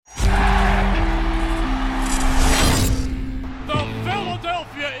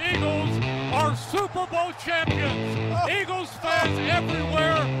World champions, Eagles fans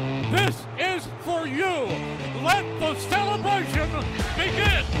everywhere, this is for you. Let the celebration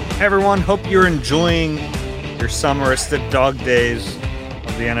begin. Hey everyone, hope you're enjoying your summer. It's the dog days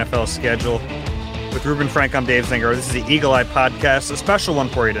of the NFL schedule. With Reuben Frank, I'm Dave Zinger. This is the Eagle Eye Podcast, a special one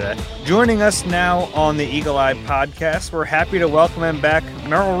for you today. Joining us now on the Eagle Eye Podcast, we're happy to welcome him back,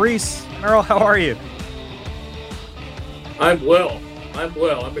 Merrill Reese. Merrill, how are you? I'm well.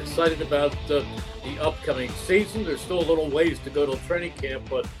 I'm excited about the upcoming season. There's still a little ways to go to training camp,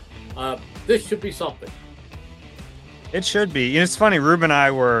 but this should be something. It should be. It's funny, Reuben and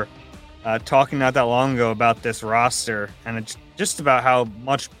I were talking not that long ago about this roster, and it's just about how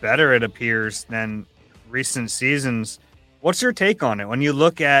much better it appears than recent seasons. What's your take on it when you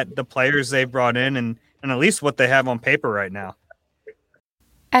look at the players they've brought in and at least what they have on paper right now?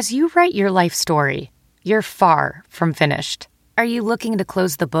 As you write your life story, you're far from finished. Are you looking to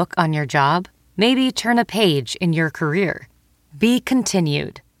close the book on your job? Maybe turn a page in your career? Be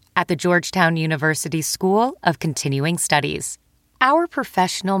continued at the Georgetown University School of Continuing Studies. Our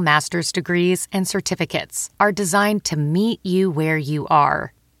professional master's degrees and certificates are designed to meet you where you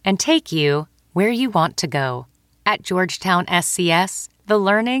are and take you where you want to go. At Georgetown SCS, the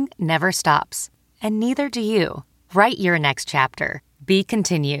learning never stops, and neither do you. Write your next chapter. Be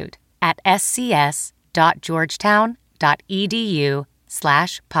continued at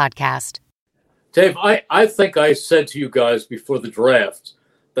scs.georgetown.edu/podcast. Dave, I think I said to you guys before the draft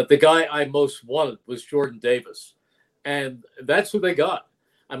that the guy I most wanted was Jordan Davis. And that's who they got.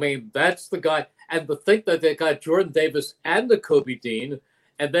 I mean, that's the guy. And the thing that they got Jordan Davis and the Kobe Dean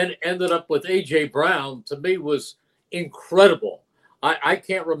and then ended up with A.J. Brown, to me, was incredible. I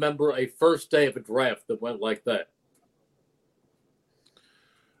can't remember a first day of a draft that went like that.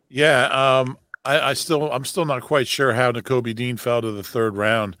 Yeah, I'm still not quite sure how Nakobe Dean fell to the third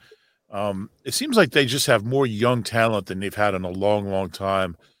round. It seems like they just have more young talent than they've had in a long, long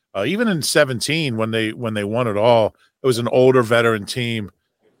time. Even in 2017, when they won it all, it was an older veteran team,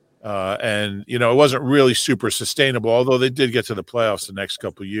 and it wasn't really super sustainable. Although they did get to the playoffs the next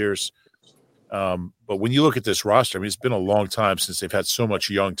couple of years. But when you look at this roster, I mean, it's been a long time since they've had so much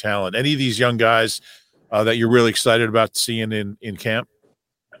young talent. Any of these young guys that you're really excited about seeing in camp?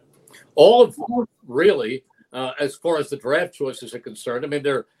 All of them, really, as far as the draft choices are concerned. I mean,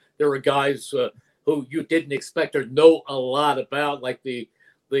 there are guys who you didn't expect or know a lot about, like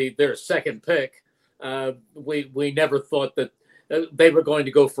their second pick. We never thought that they were going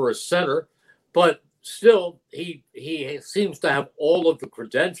to go for a center, but still, he seems to have all of the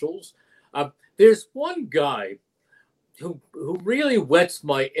credentials. There's one guy who really whets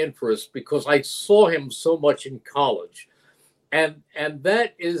my interest because I saw him so much in college, and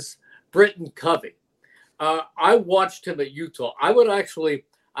that is Britton Covey. I watched him at Utah. I would actually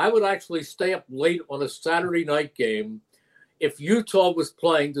stay up late on a Saturday night game if Utah was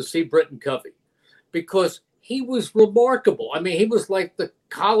playing to see Britton Covey, because he was remarkable. I mean, he was like the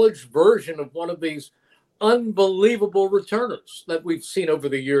college version of one of these unbelievable returners that we've seen over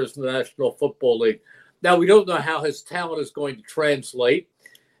the years in the National Football League. Now, we don't know how his talent is going to translate,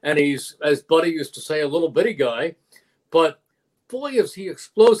 and he's, as Buddy used to say, a little bitty guy, but boy, is he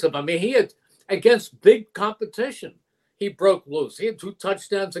explosive. I mean, he had, against big competition, he broke loose. He had 2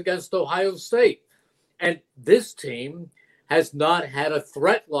 touchdowns against Ohio State. And this team has not had a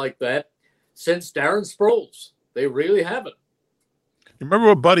threat like that since Darren Sproles. They really haven't. You remember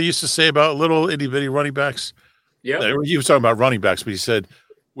what Buddy used to say about little itty-bitty running backs? Yeah. He was talking about running backs, but he said,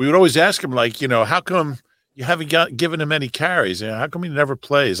 we would always ask him, like, how come you haven't given him any carries? How come he never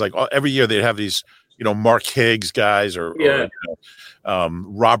plays? Like, every year they'd have these, Mark Higgs guys or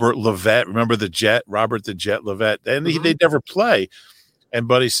Robert Levet. Remember Robert the Jet Levet? And they'd never play. And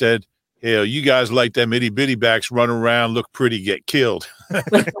Buddy said, hey, you guys like them itty-bitty backs run around, look pretty, get killed.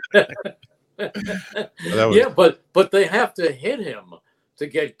 But they have to hit him to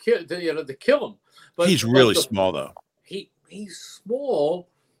get killed, to kill him. But he's really small, though. He's small,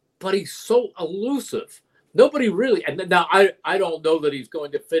 but he's so elusive. Nobody really, and now I don't know that he's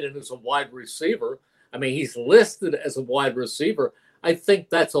going to fit in as a wide receiver. I mean, he's listed as a wide receiver. I think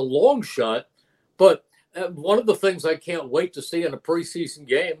that's a long shot, but one of the things I can't wait to see in a preseason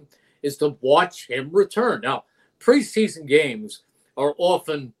game is to watch him return. Now, preseason games are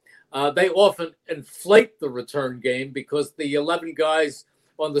often they often inflate the return game because the 11 guys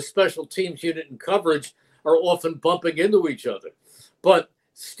on the special teams unit and coverage are often bumping into each other. But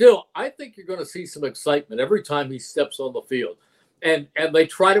still, I think you're going to see some excitement every time he steps on the field. And they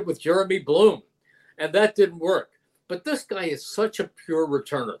tried it with Jeremy Bloom, and that didn't work. But this guy is such a pure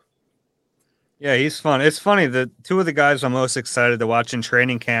returner. Yeah, he's fun. It's funny that 2 of the guys I'm most excited to watch in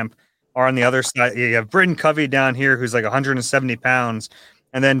training camp are on the other side. You have Britton Covey down here, who's like 170 pounds,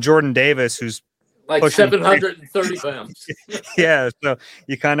 and then Jordan Davis, who's like 730 pounds. Yeah, so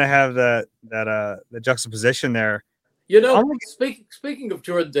you kind of have the juxtaposition there. Speaking of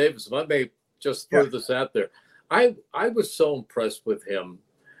Jordan Davis, if I may just throw this out there, I was so impressed with him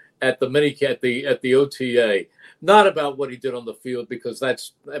at the OTA. Not about what he did on the field, because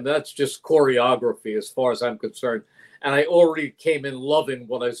that's just choreography as far as I'm concerned. And I already came in loving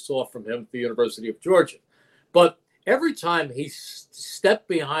what I saw from him at the University of Georgia. But every time he stepped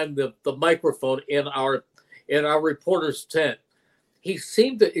behind the microphone in our reporter's tent, he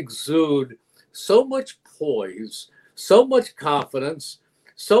seemed to exude so much poise, so much confidence,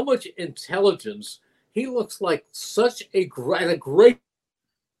 so much intelligence. He looks like such a great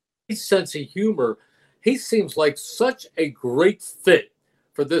sense of humor. He seems like such a great fit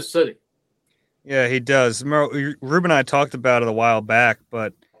for this city. Yeah, he does. Ruben and I talked about it a while back,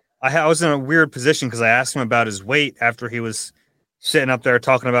 but I was in a weird position because I asked him about his weight after he was sitting up there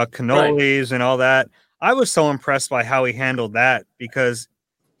talking about cannolis and all that. I was so impressed by how he handled that, because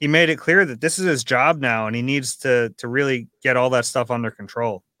he made it clear that this is his job now and he needs to really get all that stuff under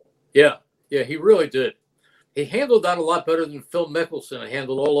control. Yeah, he really did. He handled that a lot better than Phil Mickelson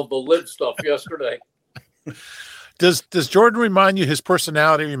handled all of the live stuff yesterday. Does Jordan remind you, his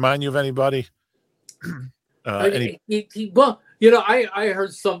personality remind you of anybody? I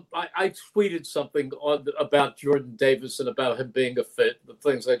heard I tweeted something about Jordan Davis and about him being a fit, the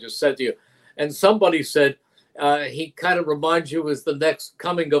things I just said to you. And somebody said he kind of reminds you as the next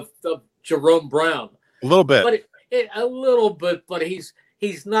coming of Jerome Brown. A little bit. But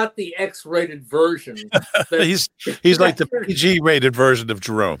he's not the X-rated version. He's like the PG-rated version of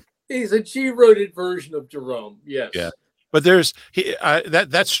Jerome. He's a G-rated version of Jerome. Yes. Yeah. But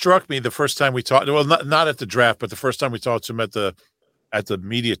that struck me the first time we talked. Well, not at the draft, but the first time we talked to him at the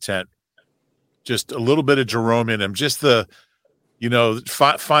media tent. Just a little bit of Jerome in him. Just the,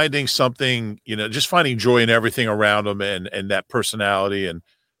 finding something, just finding joy in everything around him, and that personality, and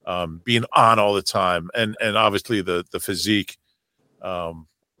being on all the time, and obviously the physique.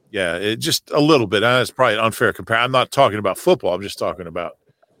 It just a little bit. It's probably an unfair comparison. I'm not talking about football. I'm just talking about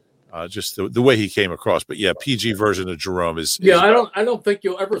just the way he came across. But yeah, PG version of Jerome is. I don't think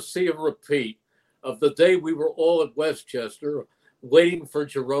you'll ever see a repeat of the day we were all at Westchester waiting for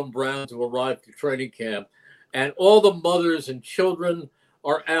Jerome Brown to arrive to training camp, and all the mothers and children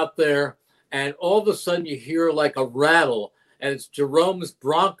are out there, and all of a sudden you hear like a rattle, and it's Jerome's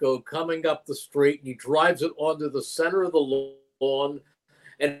Bronco coming up the street, and he drives it onto the center of the lawn,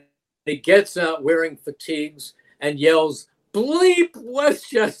 and he gets out wearing fatigues and yells, "Bleep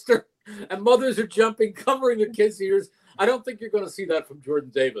Westchester!" And mothers are jumping, covering their kids' ears. I don't think you're going to see that from Jordan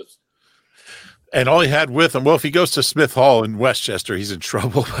Davis. And all he had with him, well, if he goes to Smith Hall in Westchester, he's in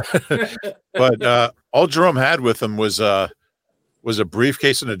trouble. But all Jerome had with him was a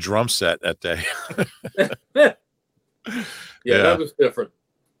briefcase and a drum set that day. That was different.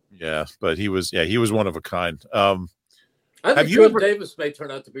 Yeah, but he was one of a kind. I think Jordan Davis may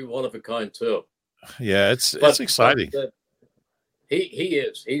turn out to be one of a kind too. Yeah, it's exciting. He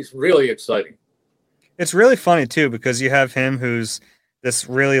is. He's really exciting. It's really funny too, because you have him who's this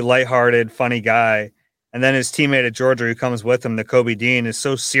really lighthearted, funny guy, and then his teammate at Georgia who comes with him, Nakobe Dean, is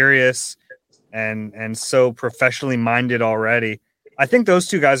so serious and so professionally minded already. I think those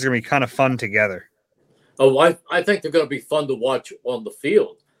two guys are going to be kind of fun together. Oh, I think they're going to be fun to watch on the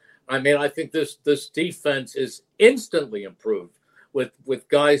field. I mean, I think this defense is instantly improved with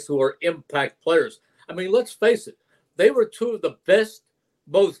guys who are impact players. I mean, let's face it. They were two of the best,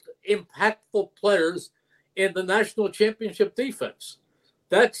 most impactful players in the national championship defense.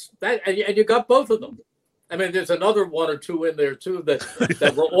 And you got both of them. I mean, there's another one or two in there too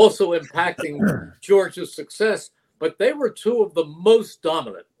that were also impacting Georgia's success, but they were two of the most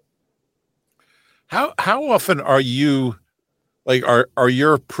dominant. How often are you are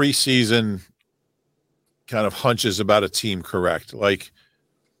your preseason kind of hunches about a team correct? Like,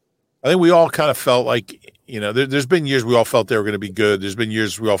 I think we all kind of felt like, there's been years we all felt they were going to be good. There's been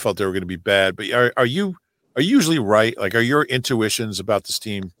years we all felt they were going to be bad. But are you usually right? Like, are your intuitions about this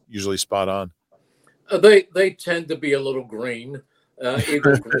team usually spot on? They tend to be a little green,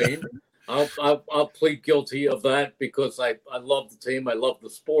 eagle green. I'll plead guilty of that because I love the team. I love the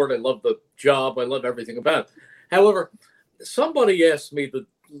sport. I love the job. I love everything about it. However, somebody asked me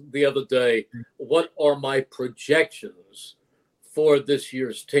the other day, what are my projections for this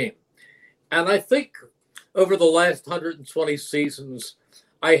year's team? And I think over the last 120 seasons,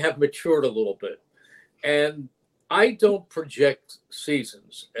 I have matured a little bit. And I don't project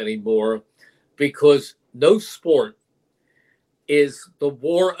seasons anymore because no sport is the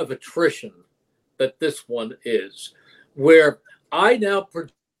war of attrition that this one is, where I now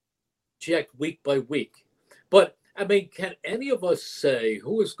project week by week. But, I mean, can any of us say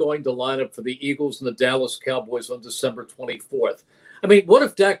who is going to line up for the Eagles and the Dallas Cowboys on December 24th? I mean, what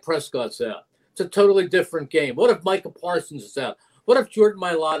if Dak Prescott's out? It's a totally different game. What if Micah Parsons is out? What if Jordan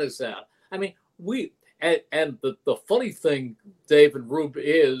Mailata is out? I mean, and the funny thing, Dave and Rube,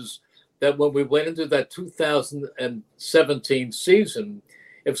 is that when we went into that 2017 season,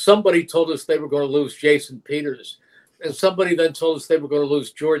 if somebody told us they were going to lose Jason Peters, and somebody then told us they were going to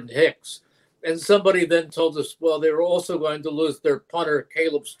lose Jordan Hicks, and somebody then told us, well, they were also going to lose their punter,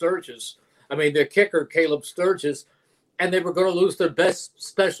 their kicker, Caleb Sturgis, and they were going to lose their best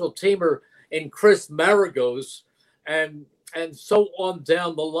special teamer in Chris Maragos, and so on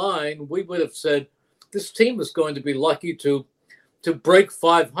down the line, we would have said this team is going to be lucky to break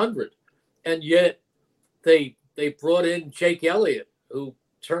 500. And yet they brought in Jake Elliott, who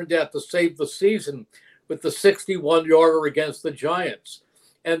turned out to save the season with the 61-yarder against the Giants.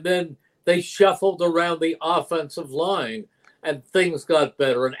 And then they shuffled around the offensive line, and things got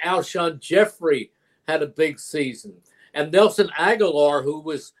better. And Alshon Jeffrey had a big season. And Nelson Aguilar, who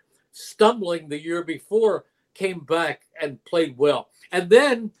was stumbling the year before, came back and played well. And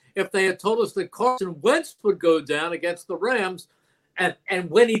then if they had told us that Carson Wentz would go down against the Rams, and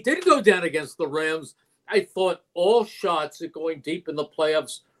when he did go down against the Rams, I thought all shots at going deep in the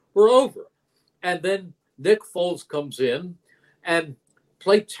playoffs were over. And then Nick Foles comes in and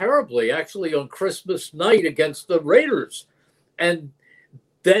played terribly, actually, on Christmas night against the Raiders. And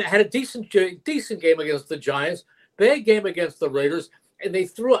then had a decent game against the Giants, bad game against the Raiders, and they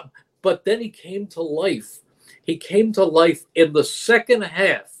threw up. But then he came to life. He came to life in the second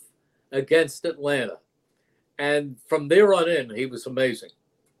half against Atlanta. And from there on in, he was amazing.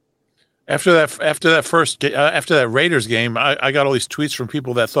 After that Raiders game, I got all these tweets from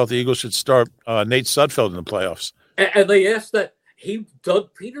people that thought the Eagles should start Nate Sudfeld in the playoffs. And they asked that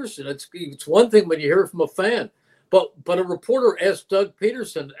Doug Peterson. It's one thing when you hear it from a fan, but a reporter asked Doug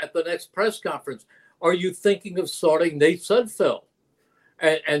Peterson at the next press conference, "Are you thinking of starting Nate Sudfeld?"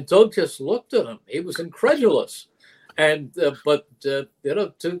 And Doug just looked at him. He was incredulous. And but to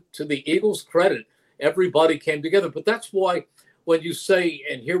the Eagles' credit, everybody came together. But that's why when you say,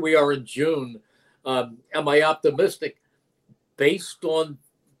 and here we are in June, am I optimistic? Based on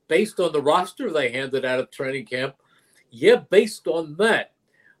the roster they handed out of training camp, yeah, based on that.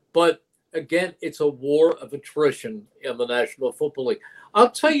 But again, it's a war of attrition in the National Football League.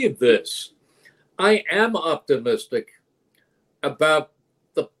 I'll tell you this. I am optimistic about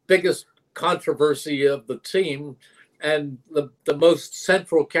the biggest controversy of the team and the most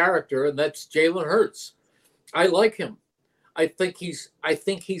central character, and that's Jalen Hurts. I like him. I think he's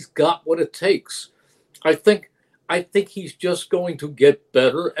got what it takes. I think he's just going to get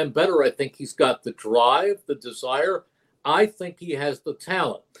better and better. I think he's got the drive, the desire. I think he has the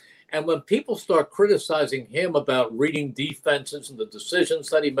talent. And when people start criticizing him about reading defenses and the decisions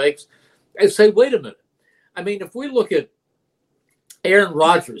that he makes, I say, wait a minute. I mean, if we look at Aaron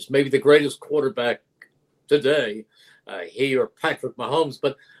Rodgers, maybe the greatest quarterback today, he or Patrick Mahomes,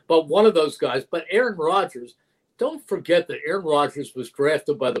 but one of those guys. But Aaron Rodgers, don't forget that Aaron Rodgers was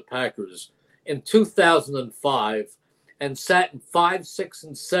drafted by the Packers in 2005 and sat in 5, 6,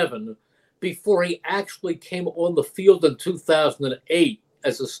 and 7 before he actually came on the field in 2008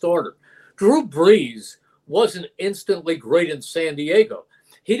 as a starter. Drew Brees wasn't instantly great in San Diego.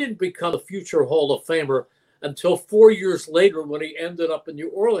 He didn't become a future Hall of Famer until 4 years later when he ended up in New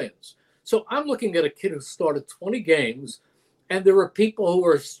Orleans. So I'm looking at a kid who started 20 games, and there are people who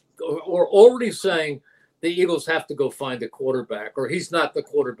are already saying the Eagles have to go find a quarterback, or he's not the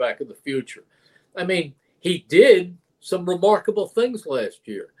quarterback of the future. I mean, he did some remarkable things last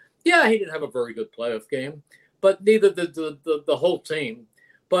year. Yeah, he didn't have a very good playoff game, but neither did the whole team.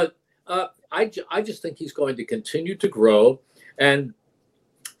 But I just think he's going to continue to grow, and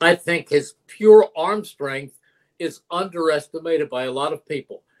I think his pure arm strength is underestimated by a lot of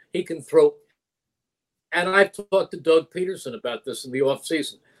people. He can throw, and I've talked to Doug Peterson about this in the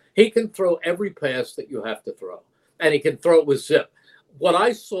offseason. He can throw every pass that you have to throw, and he can throw it with zip. What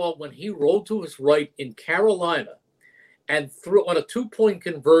I saw when he rolled to his right in Carolina and threw on a 2-point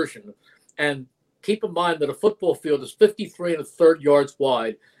conversion, and keep in mind that a football field is 53 1/3 yards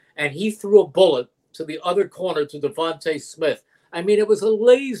wide, and he threw a bullet to the other corner to Devontae Smith. I mean, it was a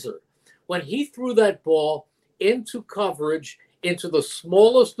laser. When he threw that ball into coverage, into the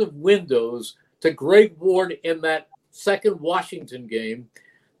smallest of windows to Greg Ward in that second Washington game,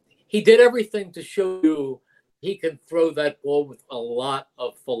 he did everything to show you he can throw that ball with a lot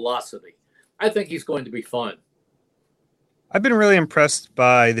of velocity. I think he's going to be fine. I've been really impressed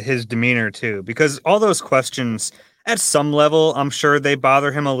by his demeanor too, because all those questions, at some level, I'm sure they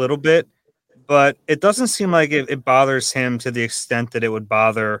bother him a little bit, but it doesn't seem like it bothers him to the extent that it would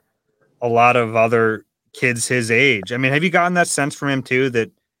bother a lot of other kids his age. I mean, have you gotten that sense from him too, that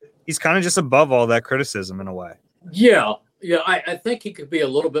he's kind of just above all that criticism in a way? Yeah, I think he could be a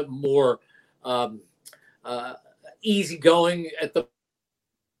little bit more easygoing at the,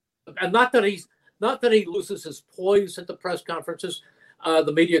 and not that he loses his poise at the press conferences,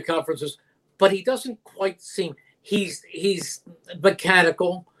 the media conferences, but he doesn't quite seem he's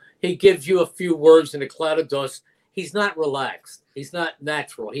mechanical. He gives you a few words in a cloud of dust. He's not relaxed. He's not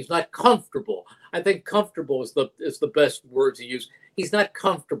natural. He's not comfortable. I think comfortable is the best word to use. He's not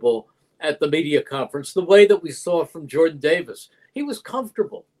comfortable at the media conference the way that we saw from Jordan Davis. He was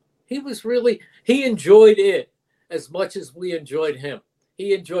comfortable. He enjoyed it as much as we enjoyed him.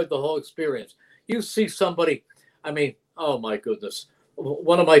 He enjoyed the whole experience. You see somebody, I mean, oh my goodness,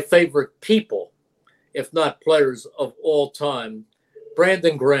 one of my favorite people, if not players of all time,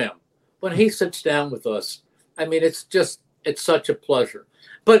 Brandon Graham. When he sits down with us, I mean, it's such a pleasure.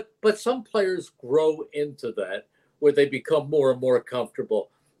 But some players grow into that where they become more and more comfortable.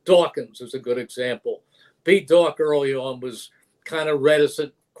 Dawkins is a good example. B. Dawk early on was kind of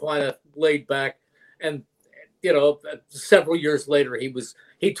reticent, kind of laid back, and several years later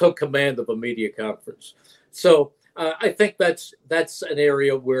he took command of a media conference. So I think that's an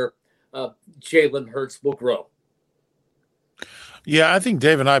area where Jalen Hurts will grow. Yeah, I think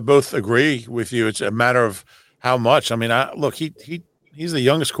Dave and I both agree with you. It's a matter of how much. I mean, look, he's the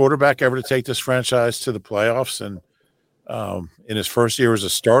youngest quarterback ever to take this franchise to the playoffs, and in his first year as a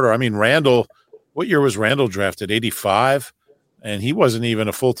starter. I mean, Randall, what year was Randall drafted? 85, and he wasn't even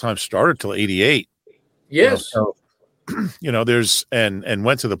a full-time starter till 88. Yes. So, there's and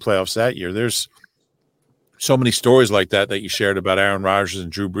went to the playoffs that year. There's so many stories like that you shared about Aaron Rodgers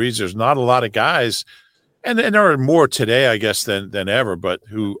and Drew Brees. There's not a lot of guys, and there are more today, I guess, than ever, but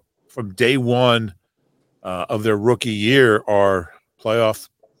who from day one of their rookie year are playoff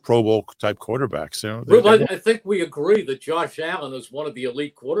Pro Bowl type quarterbacks. I think we agree that Josh Allen is one of the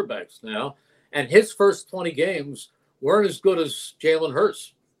elite quarterbacks now, and his first 20 games weren't as good as Jalen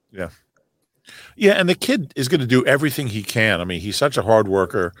Hurts. Yeah. Yeah, and the kid is going to do everything he can. I mean, he's such a hard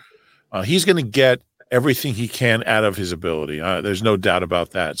worker. He's going to get everything he can out of his ability. There's no doubt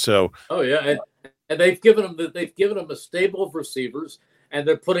about that. So, oh yeah, and they've given him a stable of receivers, and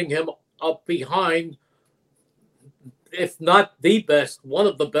they're putting him up behind, if not the best, one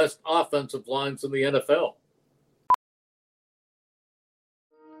of the best offensive lines in the NFL.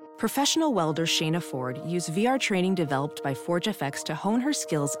 Professional welder Shayna Ford used VR training developed by ForgeFX to hone her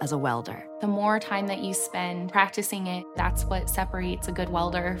skills as a welder. The more time that you spend practicing it, that's what separates a good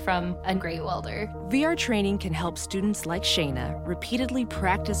welder from a great welder. VR training can help students like Shayna repeatedly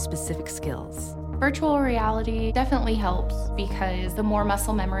practice specific skills. Virtual reality definitely helps because the more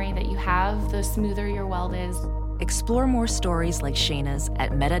muscle memory that you have, the smoother your weld is. Explore more stories like Shayna's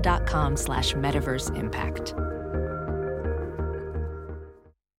at meta.com/metaverseimpact.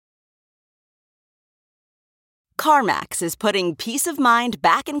 CarMax is putting peace of mind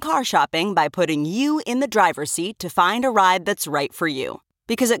back in car shopping by putting you in the driver's seat to find a ride that's right for you.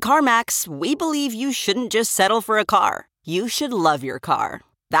 Because at CarMax, we believe you shouldn't just settle for a car. You should love your car.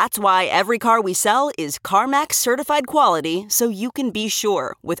 That's why every car we sell is CarMax certified quality, so you can be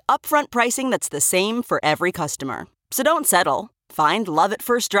sure with upfront pricing that's the same for every customer. So don't settle. Find love at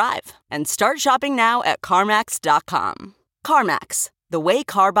first drive and start shopping now at CarMax.com. CarMax, the way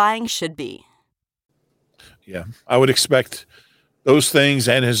car buying should be. Yeah, I would expect those things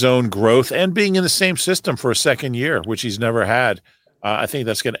and his own growth and being in the same system for a second year, which he's never had. I think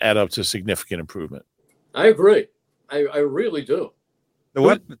that's going to add up to significant improvement. I agree. I really do. The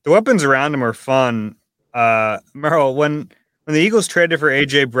weapons around him are fun. Merrill, when the Eagles traded for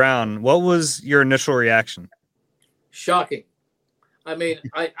A.J. Brown, what was your initial reaction? Shocking. I mean,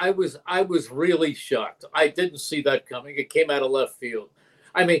 I was really shocked. I didn't see that coming. It came out of left field.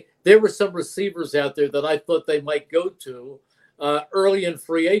 I mean, there were some receivers out there that I thought they might go to early in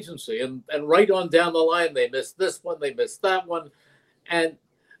free agency, and right on down the line, they missed this one, they missed that one,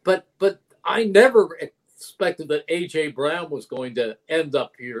 but I never expected that A.J. Brown was going to end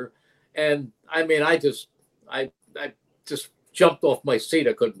up here, and I mean, I just jumped off my seat.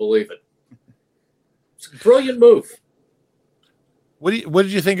 I couldn't believe it. It's a brilliant move. What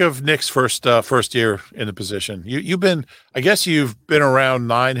did you think of Nick's first year in the position? You've been around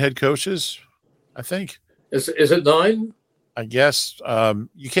 9 head coaches, I think. Is it 9? I guess.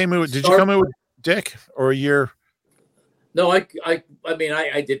 You came in with Dick or a year? No, I mean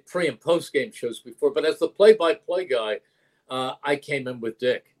I did pre and post game shows before, but as the play-by-play guy, I came in with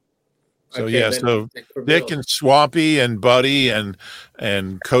Dick. So Dick and Swampy and Buddy and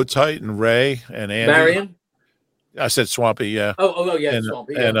Kotite and Ray and Andy. Marion? I said Swampy, yeah. Oh yeah, and,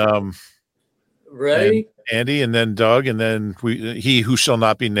 Swampy. And Ray, and Andy, and then Doug, and then he who shall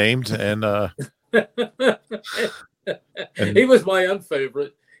not be named, and he was my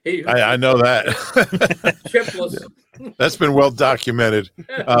unfavorite. I know that. Chipless. That's been well documented.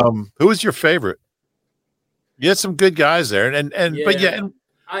 Who was your favorite? You had some good guys there,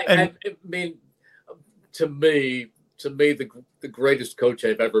 I mean, to me, the greatest coach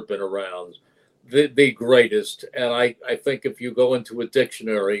I've ever been around, the greatest. And I think if you go into a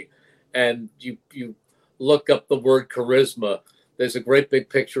dictionary and you look up the word charisma, there's a great big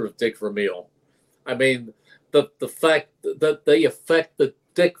picture of Dick Vermeil. I mean, the fact that the effect that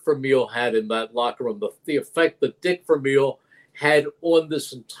Dick Vermeil had in that locker room, the effect that Dick Vermeil had on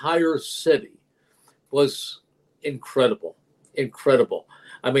this entire city was incredible.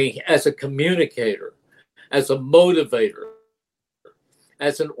 I mean, as a communicator, as a motivator,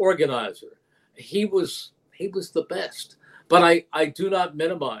 as an organizer, he was the best. But I do not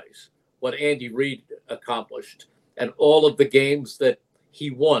minimize what Andy Reid accomplished and all of the games that he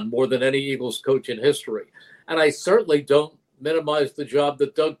won, more than any Eagles coach in history. And I certainly don't minimize the job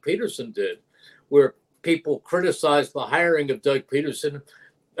that Doug Peterson did, where people criticized the hiring of Doug Peterson,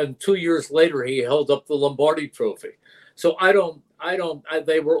 and 2 years later he held up the Lombardi Trophy. So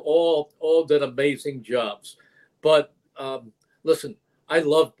they were all did amazing jobs. But listen, I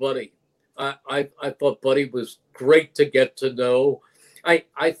love Buddy. I thought Buddy was great to get to know.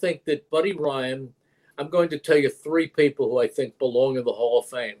 I think that Buddy Ryan, I'm going to tell you three people who I think belong in the Hall of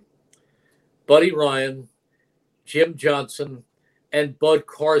Fame. Buddy Ryan, Jim Johnson, and Bud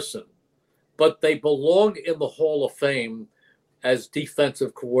Carson. But they belong in the Hall of Fame as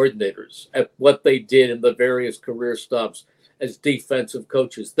defensive coordinators at what they did in the various career stops as defensive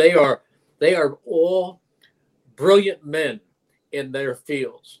coaches. They are all brilliant men in their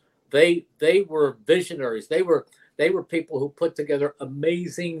fields. They were visionaries. They were people who put together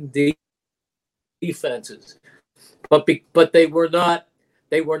amazing defenses. But they were not.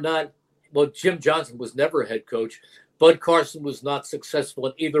 Well, Jim Johnson was never a head coach. Bud Carson was not successful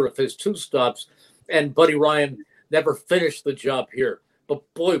in either of his two stops, and Buddy Ryan never finished the job here. But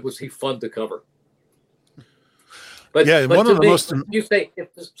boy, was he fun to cover. But yeah, but one of the most. You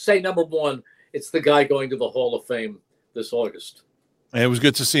say number one, it's the guy going to the Hall of Fame this August. And it was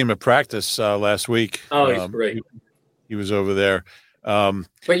good to see him at practice last week. Oh, he's great. He was over there.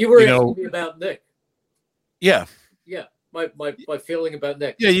 But you were asking me about Nick. Yeah. Yeah. My feeling about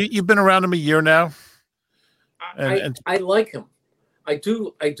Nick. Yeah, you've been around him a year now. I like him. I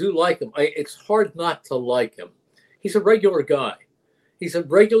do like him. It's hard not to like him. He's a regular guy.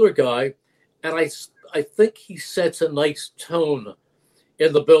 And I think he sets a nice tone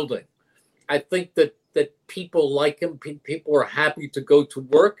in the building. I think that people like him. People are happy to go to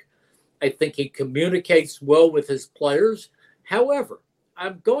work. I think he communicates well with his players. However,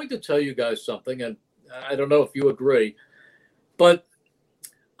 I'm going to tell you guys something, and I don't know if you agree, but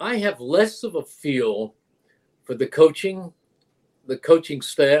I have less of a feel for the coaching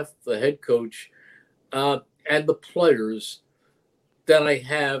staff, the head coach, and the players than I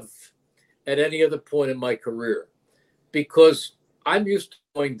have at any other point in my career, because I'm used to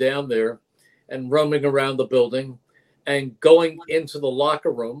going down there and roaming around the building and going into the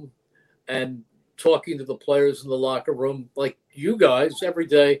locker room and talking to the players in the locker room like you guys every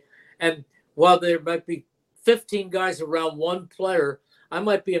day. And while there might be 15 guys around one player, I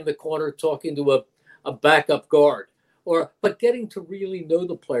might be in the corner talking to a backup guard. But getting to really know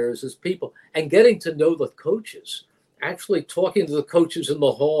the players as people and getting to know the coaches, actually talking to the coaches in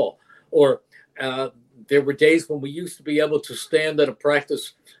the hall. Or there were days when we used to be able to stand at a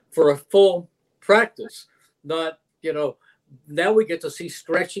practice for a full practice, not, now we get to see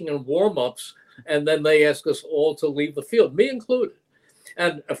stretching and warm-ups, and then they ask us all to leave the field, me included.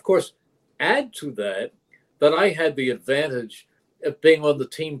 And, of course, add to that I had the advantage of being on the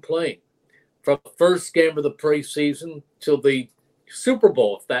team plane from the first game of the preseason till the Super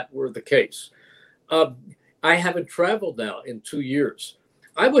Bowl, if that were the case. I haven't traveled now in 2 years.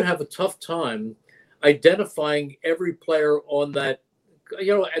 I would have a tough time identifying every player on that,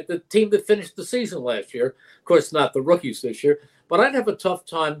 at the team that finished the season last year. Of course, not the rookies this year, but I'd have a tough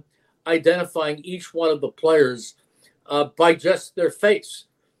time identifying each one of the players by just their face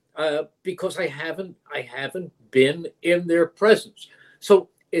because I haven't been in their presence. So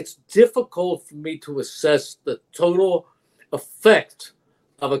it's difficult for me to assess the total effect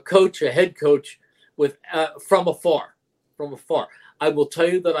of a coach, a head coach, with from afar. I will tell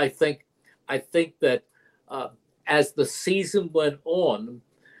you that I think that as the season went on,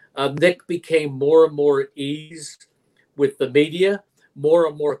 Nick became more and more at ease with the media, more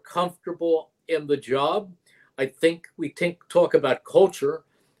and more comfortable in the job. I think talk about culture.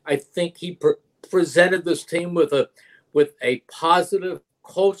 I think he presented this team with a positive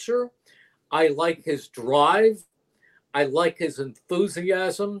culture. I like his drive. I like his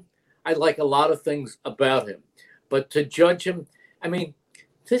enthusiasm. I like a lot of things about him. But to judge him, I mean,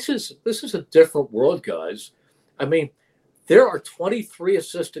 this is a different world, guys. I mean, there are 23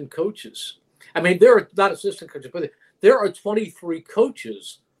 assistant coaches. I mean, there are not assistant coaches, but there are 23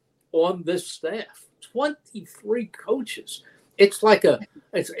 coaches on this staff. 23 coaches. It's like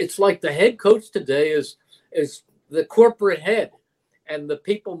the head coach today is the corporate head, and the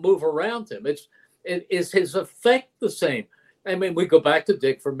people move around him. Is his effect the same? I mean, we go back to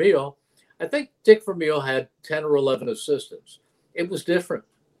Dick Vermeil. I think Dick Vermeil had 10 or 11 assistants. It was different.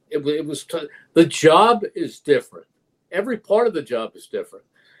 The job is different. Every part of the job is different.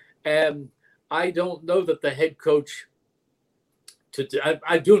 And I don't know that the head coach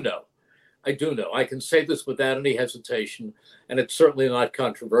I do know. I can say this without any hesitation, and it's certainly not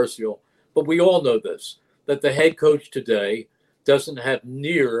controversial, but we all know this, that the head coach today doesn't have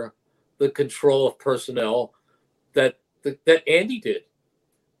near the control of personnel that Andy did,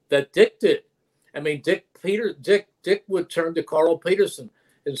 that Dick did. I mean, Dick would turn to Carl Peterson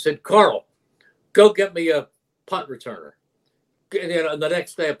and said, "Carl, go get me a punt returner." And the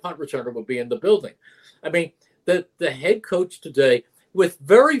next day, a punt returner would be in the building. I mean, the head coach today, with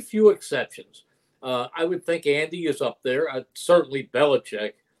very few exceptions, I would think Andy is up there. Certainly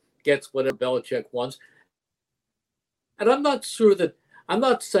Belichick gets whatever Belichick wants. And I'm not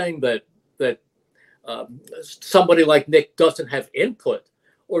saying that somebody like Nick doesn't have input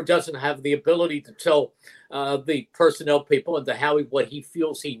or doesn't have the ability to tell the personnel people and what he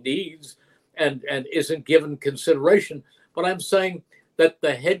feels he needs and isn't given consideration. But I'm saying that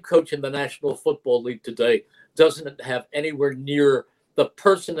the head coach in the National Football League today doesn't have anywhere near the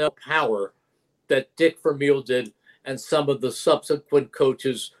personnel power that Dick Vermeil did and some of the subsequent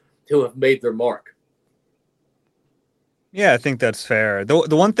coaches who have made their mark. Yeah, I think that's fair. The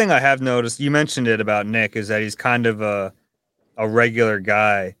one thing I have noticed, you mentioned it about Nick, is that he's kind of a regular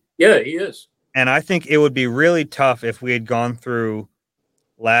guy. Yeah, he is. And I think it would be really tough if we had gone through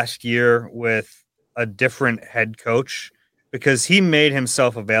last year with a different head coach, because he made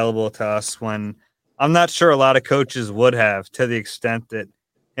himself available to us when I'm not sure a lot of coaches would have, to the extent that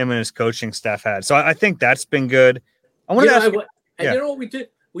him and his coaching staff had. So I think that's been good. I want to ask you, you know what we did?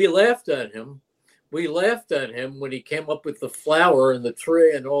 We laughed at him. We laughed at him when he came up with the flower and the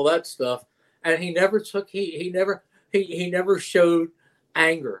tree and all that stuff. And he never showed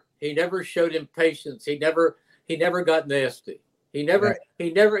anger. He never showed impatience. He never got nasty. He never,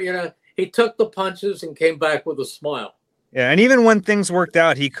 he took the punches and came back with a smile. Yeah. And even when things worked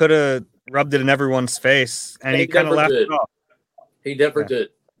out, he could have rubbed it in everyone's face and he kind of laughed it off. He never did.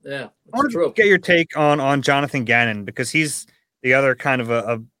 Yeah. I want to get your take on Jonathan Gannon, because he's the other kind of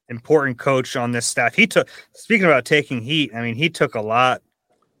a important coach on this staff. Speaking about taking heat, I mean, he took a lot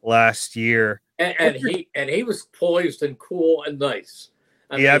last year. And he was poised and cool and nice.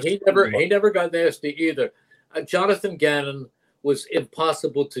 I mean, he never got nasty either. Jonathan Gannon was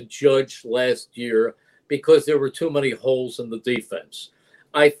impossible to judge last year because there were too many holes in the defense.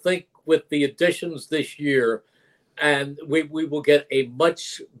 I think with the additions this year, and we will get a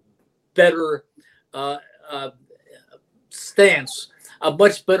much better stance, a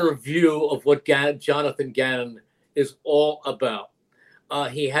much better view of what Jonathan Gannon is all about.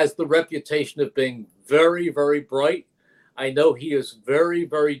 He has the reputation of being very, very bright. I know he is very,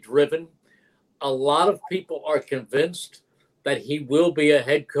 very driven. A lot of people are convinced that he will be a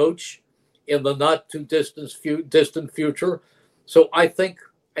head coach in the not too distant future. So I think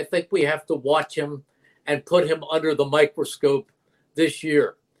we have to watch him and put him under the microscope this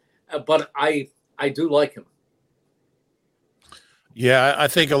year. But I do like him. Yeah, I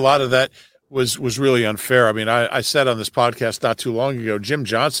think a lot of that was really unfair. I mean, I said on this podcast not too long ago, Jim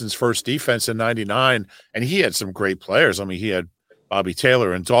Johnson's first defense in '99, and he had some great players. I mean, he had Bobby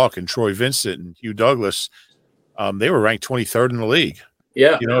Taylor and Dalk and Troy Vincent and Hugh Douglas. They were ranked 23rd in the league.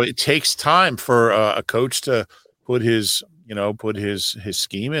 Yeah. It takes time for a coach to put his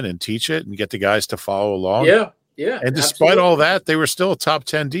scheme in and teach it and get the guys to follow along. Yeah. Yeah. And despite all that, they were still a top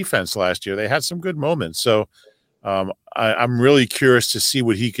 10 defense last year. They had some good moments. So I'm really curious to see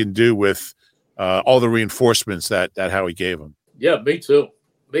what he can do with all the reinforcements that Howie gave him. Yeah, me too.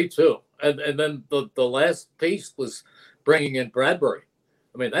 And then the last piece was bringing in Bradbury.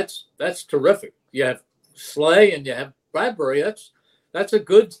 I mean, that's terrific. You have Slay and you have Bradbury. That's a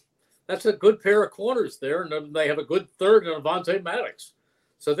good that's a good pair of corners there, and they have a good third in Avonte Maddox.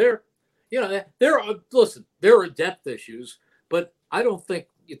 So there are depth issues, but I don't think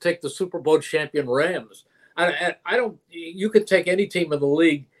you take the Super Bowl champion Rams. I don't. You could take any team in the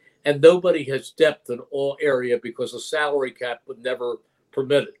league, and nobody has depth in all area because the salary cap would never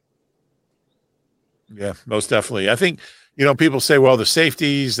permit it. Yeah, most definitely. I think people say, well, the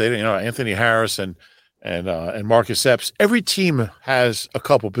safeties, Anthony Harris and Marcus Epps. Every team has a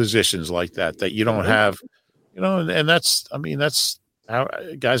couple positions like that you don't have, and that's how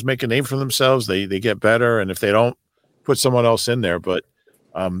guys make a name for themselves. They get better, and if they don't, put someone else in there. But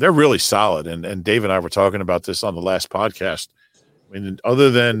they're really solid. And Dave and I were talking about this on the last podcast. I mean, other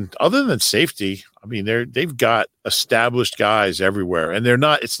than safety, I mean, they've got established guys everywhere, and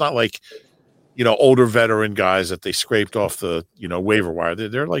it's not like, older veteran guys that they scraped off the, waiver wire.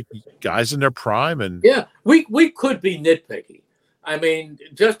 They're like guys in their prime. And yeah, we could be nitpicky. I mean,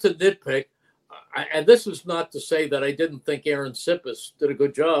 just to nitpick, and this is not to say that I didn't think Aaron Sippis did a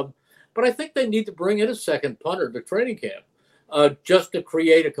good job, but I think they need to bring in a second punter to training camp just to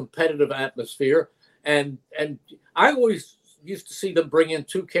create a competitive atmosphere. And I always used to see them bring in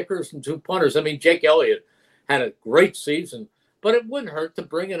 2 kickers and 2 punters. I mean, Jake Elliott had a great season, but it wouldn't hurt to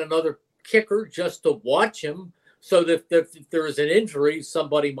bring in another kicker just to watch him, so that if there is an injury,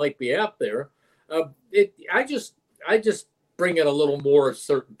 somebody might be out there. I just bring in a little more of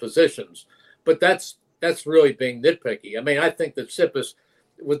certain positions, but that's really being nitpicky. I mean, I think that Sippis,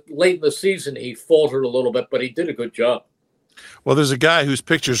 with late in the season, he faltered a little bit, but he did a good job. Well, there's a guy whose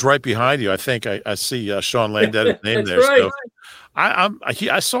picture's right behind you. I think I see Sean Landetta's name there. Right.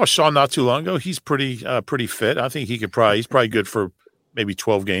 So I saw Sean not too long ago. He's pretty fit. I think he's probably good for maybe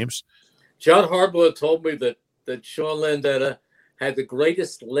 12 games. John Harbaugh told me that Sean Landetta had the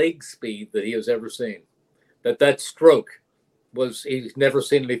greatest leg speed that he has ever seen. That stroke he's never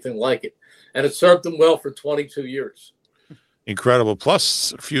seen anything like it. And it served him well for 22 years. Incredible.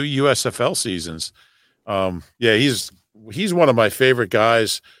 Plus a few USFL seasons. Yeah, he's one of my favorite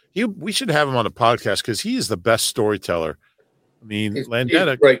guys. We should have him on the podcast because he is the best storyteller. I mean, Landetta, he's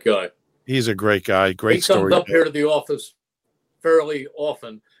a great guy. He's a great guy. Great story. He comes up here to the office fairly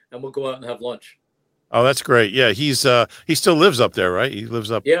often, and we'll go out and have lunch. Oh, that's great. Yeah, he still lives up there, right? He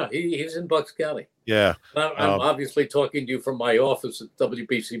lives up. Yeah, he's in Bucks County. Yeah. I'm obviously talking to you from my office at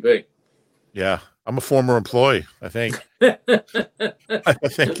WBCB. Yeah, I'm a former employee, I think. I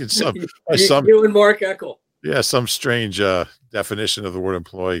think it's some you and Mark Eckel. Yeah, some strange definition of the word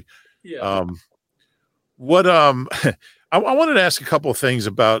employee. Yeah. I wanted to ask a couple of things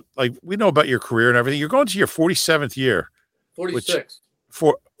about, like, we know about your career and everything. You're going to your 47th year. 46th.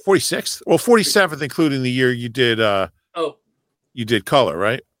 46th? Well, 47th, including the year you did you did color,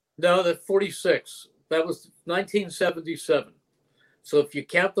 right? No, that's 46. That was 1977. So if you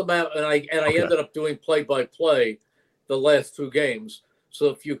count them out, and I ended up doing play-by-play the last 2 games. So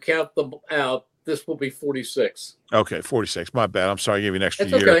if you count them out, this will be 46. Okay, 46. My bad. I'm sorry I gave you an extra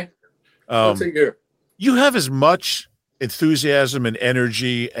year. It's okay. That's a year. You have as much enthusiasm and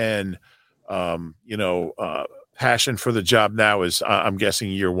energy and passion for the job now as I'm guessing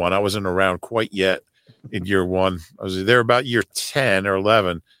year 1. I wasn't around quite yet in year 1. I was there about year 10 or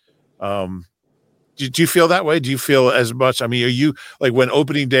 11. Do you feel that way? Do you feel as much? I mean, are you, like, when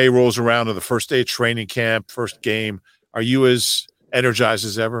opening day rolls around or the first day of training camp, first game, are you as energized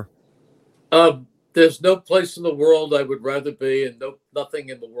as ever? There's no place in the world I would rather be, and nothing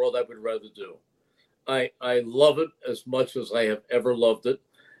in the world I would rather do. I love it as much as I have ever loved it.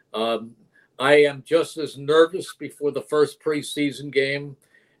 I am just as nervous before the first preseason game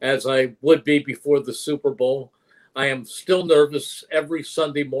as I would be before the Super Bowl. I am still nervous every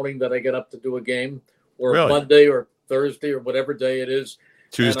Sunday morning that I get up to do a game, or Really? Monday or Thursday or whatever day it is.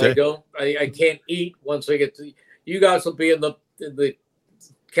 Tuesday. And I can't eat once I get to. You guys will be in the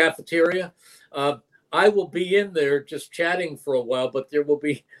cafeteria. I will be in there just chatting for a while, but there will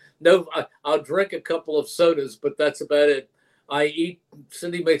be I'll drink a couple of sodas, but that's about it. I eat.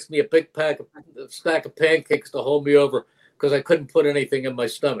 Cindy makes me a big stack of pancakes to hold me over because I couldn't put anything in my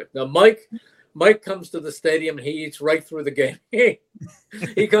stomach. Now, Mike comes to the stadium and he eats right through the game.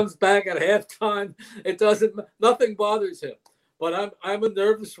 He comes back at halftime. Nothing bothers him. But I'm a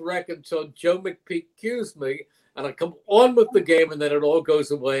nervous wreck until Joe McPeak cues me, and I come on with the game, and then it all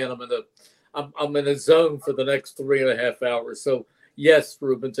goes away, and I'm in a zone for the next 3.5 hours. So yes,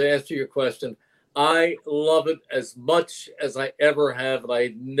 Ruben, to answer your question, I love it as much as I ever have, and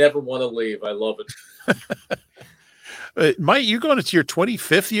I never want to leave. I love it. Mike, you're going into your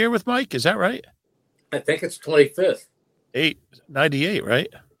 25th year with Mike. Is that right? I think it's 25th. 98, right?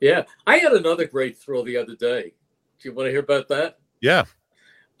 Yeah. I had another great thrill the other day. Do you want to hear about that? Yeah.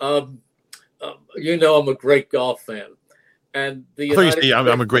 You know, I'm a great golf fan, and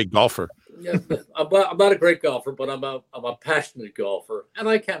I'm a great golfer. Yeah, I'm not a great golfer, but I'm a passionate golfer, and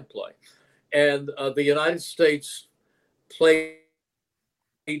I can play. And the United States played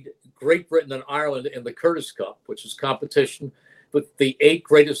Great Britain and Ireland in the Curtis Cup, which is competition with the 8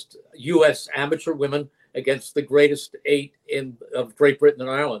 greatest U.S. amateur women against the greatest 8 of Great Britain and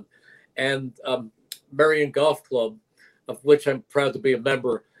Ireland. And Merion Golf Club, of which I'm proud to be a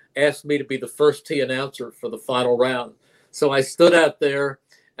member, asked me to be the first tee announcer for the final round. So I stood out there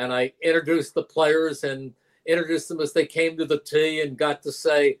and I introduced the players and introduced them as they came to the tee and got to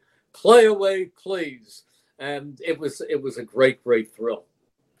say, "Play away, please." And it was a great, great thrill.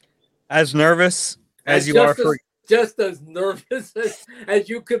 As nervous as you are for just as nervous as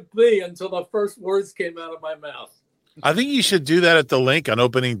you could be until the first words came out of my mouth. I think you should do that at the link on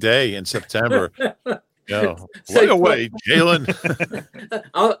opening day in September. Play away, Jalen.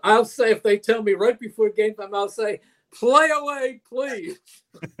 I'll say, if they tell me right before game time, I'll say, "Play away, please."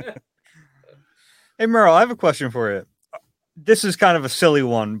 Hey, Merle, I have a question for you. This is kind of a silly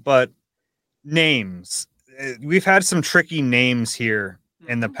one, but names. We've had some tricky names here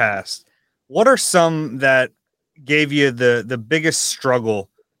in the past. What are some that gave you the biggest struggle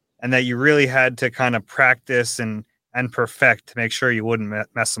and that you really had to kind of practice and perfect to make sure you wouldn't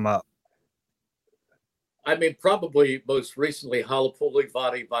mess them up? I mean, probably most recently, Halapuli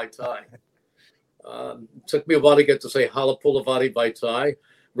Vati Vaitai. Took me a while to get to say Halapuli Vati Vaitai.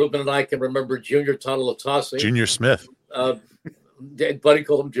 Ruben and I can remember Junior Tanalatasi. Junior Smith. Buddy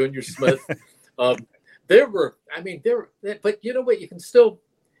called him Junior Smith. But you know what? You can still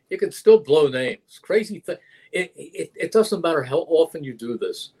blow names. Crazy thing. It doesn't matter how often you do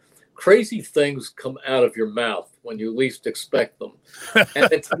this. Crazy things come out of your mouth when you least expect them.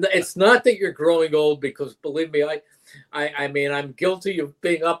 And it's not that you're growing old, because believe me, I mean, I'm guilty of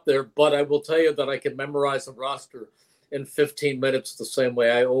being up there, but I will tell you that I can memorize a roster in 15 minutes the same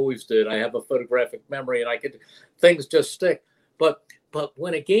way I always did. I have a photographic memory, and things just stick. But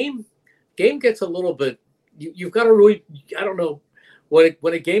when a game gets a little bit, you've got to really, I don't know, when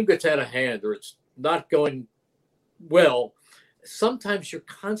a game gets out of hand or it's not going well, sometimes your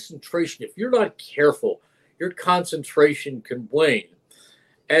concentration, if you're not careful, your concentration can wane.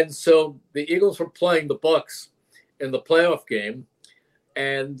 And so the Eagles were playing the Bucks in the playoff game,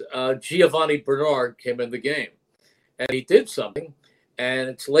 and Giovanni Bernard came in the game. And he did something, and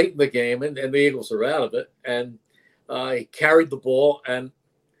it's late in the game, and the Eagles are out of it. And he carried the ball, and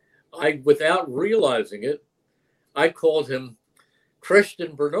I, without realizing it, I called him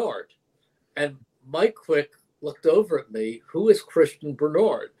Christian Bernard. And Mike Quick looked over at me. "Who is Christian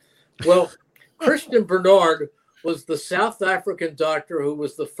Bernard?" Well, Christian Bernard was the South African doctor who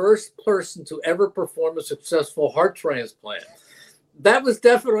was the first person to ever perform a successful heart transplant. That was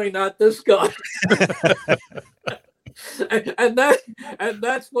definitely not this guy. and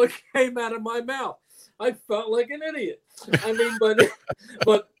that's what came out of my mouth. I felt like an idiot. I mean,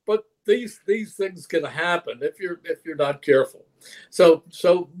 but these things can happen if you're not careful. So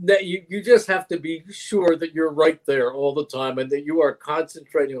you just have to be sure that you're right there all the time and that you are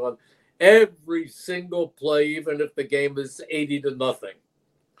concentrating on every single play, even if the game is 80-0.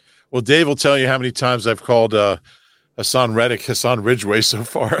 Well, Dave will tell you how many times I've called Hassan Reddick Hassan Ridgeway so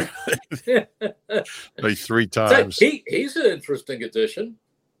far. Like 3 times. He's an interesting addition.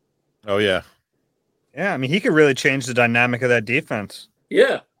 Oh, yeah. Yeah, I mean, he could really change the dynamic of that defense.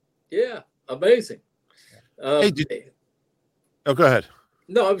 Yeah, amazing. Go ahead.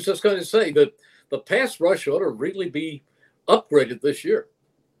 No, I was just going to say that the pass rush ought to really be upgraded this year.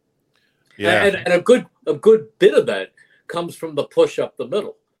 Yeah, and a good bit of that comes from the push up the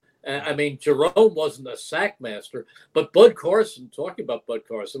middle. I mean, Jerome wasn't a sack master, but Bud Carson, talking about Bud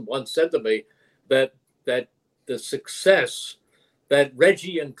Carson, once said to me that the success that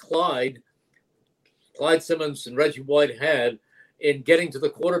Reggie and Clyde Simmons and Reggie White had in getting to the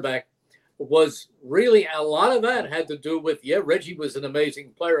quarterback was really, a lot of that had to do with, Reggie was an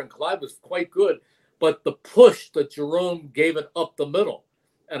amazing player and Clyde was quite good, but the push that Jerome gave it up the middle.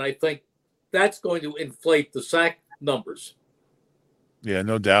 And I think that's going to inflate the sack numbers. Yeah,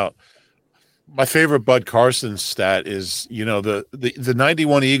 no doubt. My favorite Bud Carson stat is, the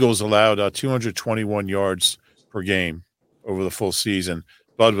 91 Eagles allowed 221 yards per game over the full season.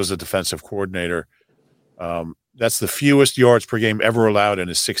 Bud was a defensive coordinator. That's the fewest yards per game ever allowed in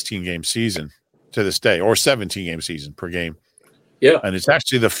a 16-game season to this day, or 17-game season per game. Yeah. And it's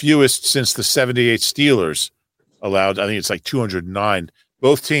actually the fewest since the 78 Steelers allowed. I think it's like 209.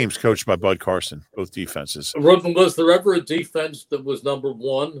 Both teams coached by Bud Carson, both defenses. Ruben, was there ever a defense that was number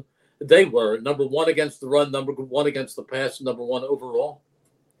one? They were number one against the run, number one against the pass, and number one overall.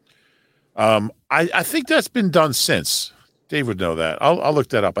 I think that's been done since. Dave would know that. I'll look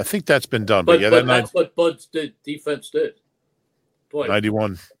that up. I think that's been done. But yeah, that's what Bud's defense did. Boy,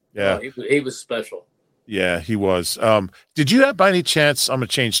 91. Yeah, he was special. Yeah, he was. Did you have by any chance? I'm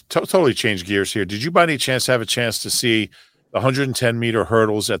gonna totally change gears here. Did you by any chance have a chance to see the 110 meter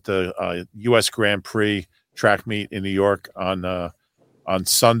hurdles at the U.S. Grand Prix track meet in New York on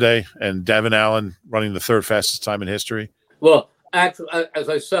Sunday, and Devin Allen running the third fastest time in history? Well, actually, as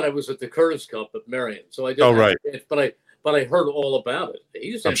I said, I was at the Curtis Cup at Marion, so I didn't. Oh, right. But I heard all about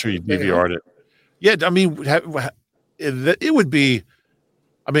it. I'm sure you DVR'd it. Yeah, I mean, it would be.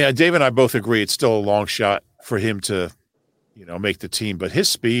 I mean, Dave and I both agree it's still a long shot for him to, make the team. But his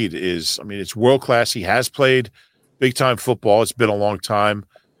speed is, I mean, it's world class. He has played big time football. It's been a long time.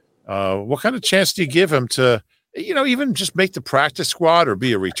 What kind of chance do you give him to, even just make the practice squad or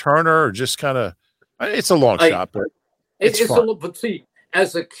be a returner or just kind of? It's a long shot, but it's fun. But see,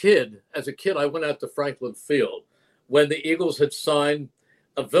 as a kid, I went out to Franklin Field when the Eagles had signed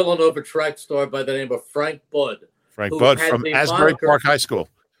a Villanova track star by the name of Frank Budd. Frank Budd from Asbury Park High School.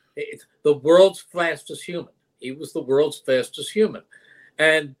 The world's fastest human. He was the world's fastest human.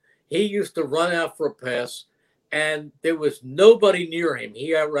 And he used to run out for a pass, and there was nobody near him.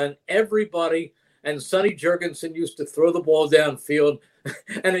 He outran everybody, and Sonny Jurgensen used to throw the ball downfield,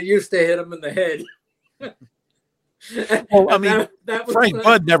 and it used to hit him in the head. Well, I mean, Frank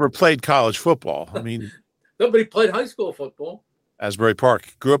Budd never played college football. I mean, nobody played high school football. Asbury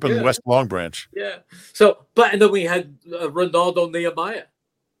Park. Grew up in West Long Branch. Yeah. So, and then we had Ronaldo Nehemiah.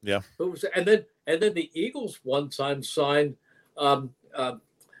 Yeah. And then the Eagles one time signed John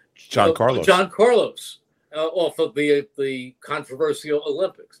Carlos. John Carlos off of the controversial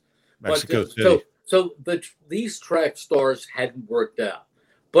Olympics. Mexico City. So these track stars hadn't worked out.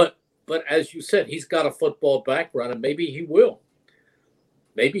 But as you said, he's got a football background, and maybe he will.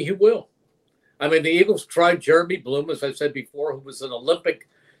 Maybe he will. I mean, the Eagles tried Jeremy Bloom, as I said before, who was an Olympic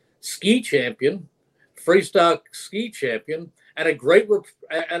ski champion, freestyle ski champion, and a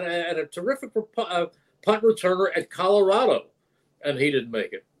terrific punt returner at Colorado, and he didn't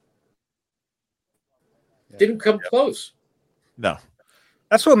make it. Didn't come close. No.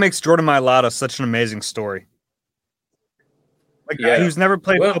 That's what makes Jordan Mailata such an amazing story. A guy who's never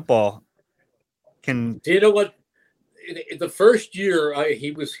played football can. Do you know what? In the first year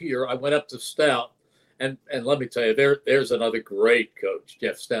he was here, I went up to Stout, and let me tell you, there's another great coach,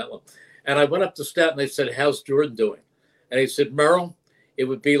 Jeff Stanton. And I went up to Stout, and they said, "How's Jordan doing?" And he said, "Merrill, it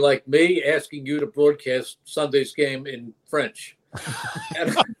would be like me asking you to broadcast Sunday's game in French."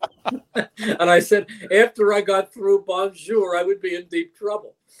 and I said, after I got through bonjour, I would be in deep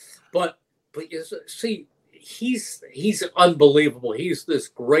trouble. But you see, he's unbelievable. He's this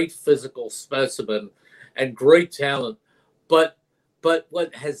great physical specimen and great talent. But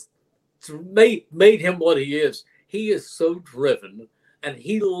what has made him what he is so driven, and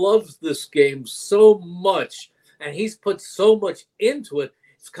he loves this game so much, and he's put so much into it.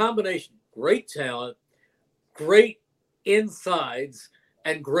 It's a combination of great talent, great insides,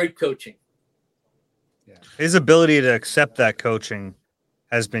 and great coaching. Yeah. His ability to accept that coaching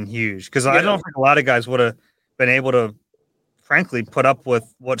has been huge, because I don't think a lot of guys would have been able to, frankly, put up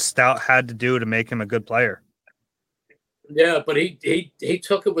with what Stout had to do to make him a good player. Yeah, but he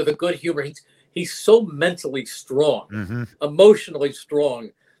took it with a good humor. He's so mentally strong, emotionally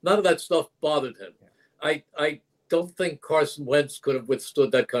strong. None of that stuff bothered him. I don't think Carson Wentz could have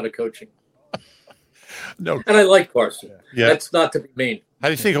withstood that kind of coaching. No, and I like Carson. Yeah, that's not to be mean. How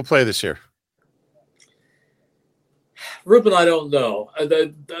do you think he'll play this year? Ruben, I don't know.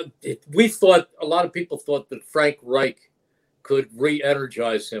 A lot of people thought that Frank Reich could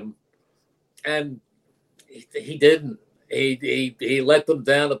re-energize him, and he didn't. He let them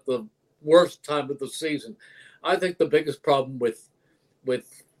down at the worst time of the season. I think the biggest problem with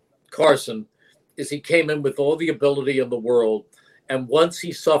Carson is he came in with all the ability in the world, and once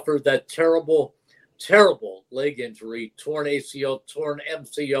he suffered that terrible leg injury, torn ACL, torn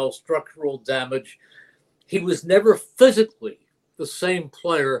MCL, structural damage, he was never physically the same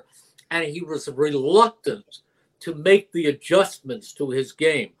player, and he was reluctant to make the adjustments to his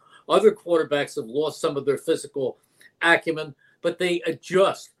game. Other quarterbacks have lost some of their physical acumen, but they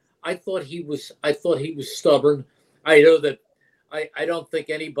adjust. I thought he was stubborn. I know that I don't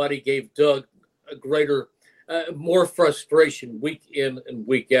think anybody gave Doug a greater, more frustration week in and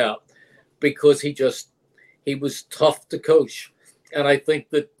week out, because he was tough to coach. And I think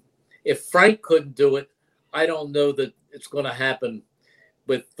that if Frank couldn't do it, I don't know that it's going to happen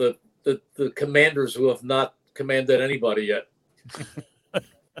with the Commanders, who have not commanded anybody yet.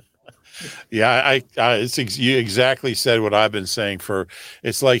 Yeah, you exactly said what I've been saying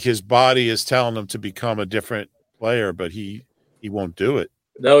it's like his body is telling him to become a different player, but he won't do it.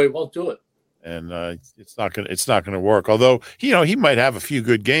 No, he won't do it. And it's not gonna work. Although, he might have a few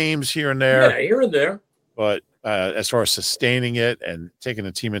good games here and there. Yeah, here and there. But as far as sustaining it and taking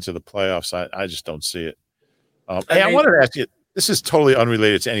the team into the playoffs, I just don't see it. I wanted to ask you, this is totally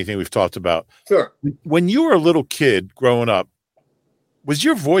unrelated to anything we've talked about. Sure. When you were a little kid growing up, was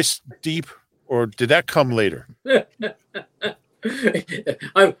your voice deep or did that come later?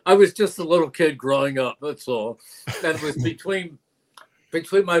 I was just a little kid growing up, that's all. And it was between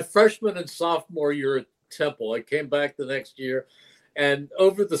my freshman and sophomore year at Temple. I came back the next year, and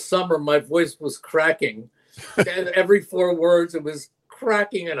over the summer, my voice was cracking. And every 4 words, it was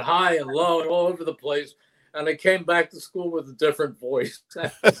cracking and high and low and all over the place. And I came back to school with a different voice.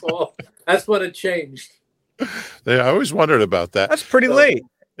 That's all. That's when it changed. I always wondered about that. That's pretty late.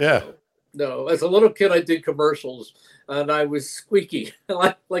 Yeah. No, as a little kid, I did commercials, and I was squeaky,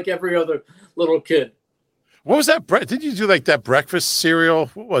 like every other little kid. What was that? Did you do like that breakfast cereal?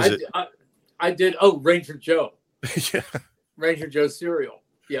 What was it? I did. Oh, Ranger Joe. Yeah. Ranger Joe cereal.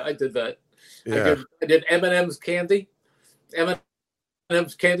 Yeah, I did that. Yeah. I did M&M's candy.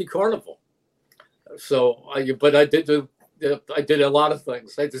 M&M's Candy Carnival. So I did a lot of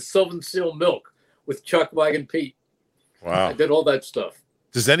things. I did Sylvan Seal Milk with Chuck Wagon Pete. Wow. I did all that stuff.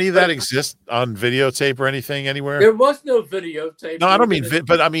 Does any of that exist on videotape or anything anywhere? There was no videotape. No, I don't mean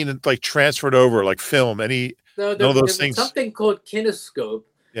but I mean like transferred over, like film. None of those things. Something called Kinescope.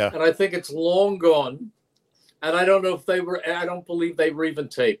 Yeah. And I think it's long gone. And I don't know if I don't believe they were even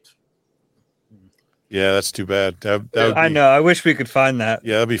taped. Yeah, that's too bad. I know. I wish we could find that.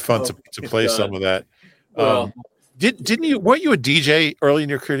 Yeah, that'd be fun to play some of that. Well, weren't you a DJ early in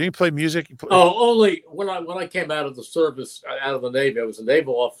your career? Didn't you play music? Only when I came out of the service, out of the Navy. I was a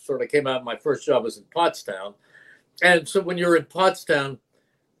naval officer, and I came out. My first job was in Pottstown, and so when you're in Pottstown,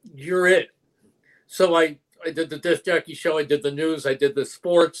 you're it. So I did the disc jockey show. I did the news. I did the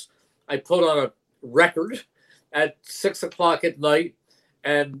sports. I put on a record at 6:00 at night,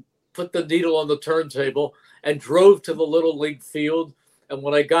 and put the needle on the turntable, and drove to the Little League field. And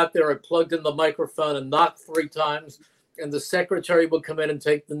when I got there, I plugged in the microphone and knocked 3 times. And the secretary would come in and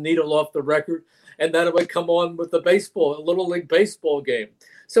take the needle off the record. And then it would come on with the Little League baseball game.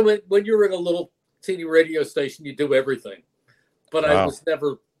 So when you're in a little teeny radio station, you do everything. But wow. I was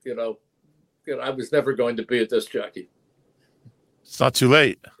never, I was never going to be a disc jockey. It's not too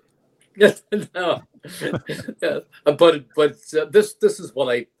late. No. Yeah. But this is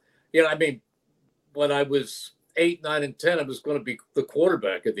what when I was 8, 9, and 10, I was going to be the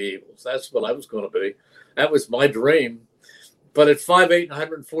quarterback of the Eagles. That's what I was going to be. That was my dream. But at 5'8" and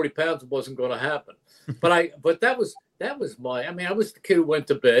 140 pounds, it wasn't going to happen. But that was I was the kid who went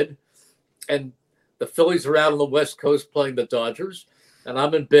to bed, and the Phillies are out on the West Coast playing the Dodgers, and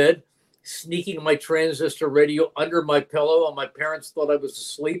I'm in bed, sneaking my transistor radio under my pillow, and my parents thought I was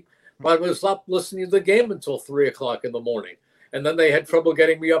asleep. But I was up listening to the game until 3:00 in the morning, and then they had trouble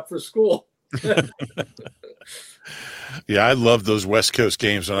getting me up for school. Yeah, I loved those West Coast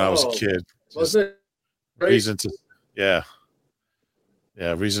games when I was a kid. Was it reason to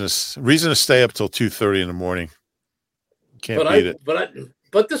reason to stay up till 2:30 in the morning. Can't beat it.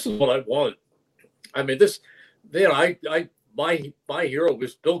 But this is what I wanted. I mean, my hero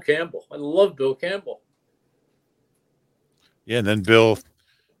was Bill Campbell. I love Bill Campbell. Yeah, and then Bill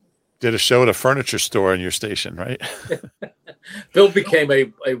did a show at a furniture store in your station, right? Bill became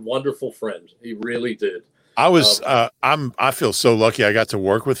a wonderful friend. He really did. I feel so lucky I got to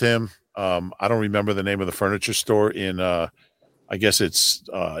work with him. I don't remember the name of the furniture store in I guess it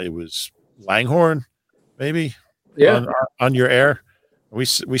was Langhorne, maybe. Yeah. On your air. We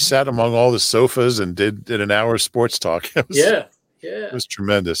sat among all the sofas and did an hour of sports talk. It was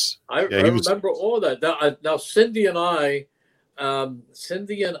tremendous. I remember all that. Now Cindy and I, and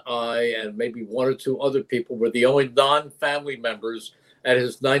maybe 1 or 2 other people were the only non-family members at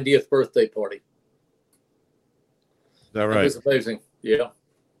his 90th birthday party. Is that right? It was amazing. Yeah.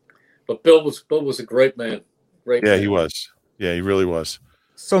 But Bill was a great man. Great man. He was. Yeah, he really was.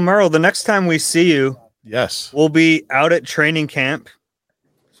 So Merle, the next time we see you, yes, we'll be out at training camp.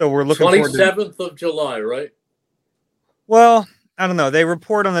 So we're looking 27th of July, right? Well, I don't know. They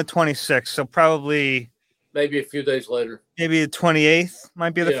report on the 26th, so probably maybe a few days later. Maybe the 28th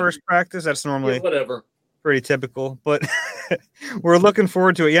might be the first practice. That's normally whatever. Pretty typical, but we're looking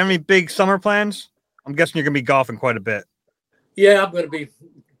forward to it. You have any big summer plans? I'm guessing you're going to be golfing quite a bit. Yeah, I'm going to be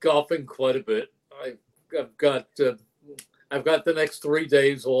golfing quite a bit. I've got the next 3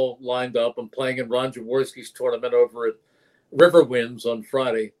 days all lined up. I'm playing in Ron Jaworski's tournament over at River Winds on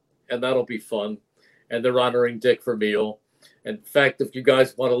Friday, and that'll be fun. And they're honoring Dick Vermeil. In fact, if you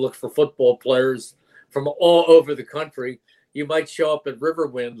guys want to look for football players from all over the country, you might show up at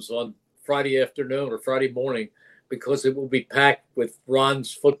Riverwinds on Friday afternoon or Friday morning, because it will be packed with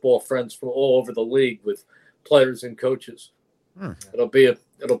Ron's football friends from all over the league with players and coaches. It'll be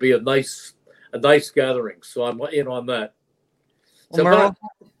a nice gathering. So I'm in on that. Well,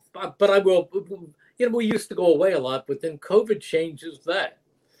 so, but I will. We used to go away a lot, but then COVID changes that,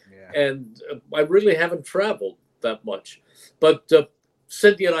 and I really haven't traveled that much. But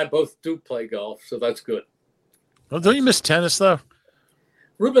Cindy and I both do play golf, so that's good. Well, don't you miss tennis though?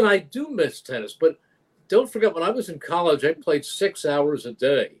 Ruben, I do miss tennis, but don't forget, when I was in college, I played 6 hours a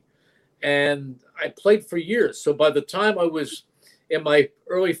day, and I played for years. So by the time I was in my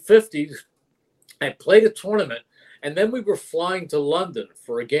early 50s, I played a tournament, and then we were flying to London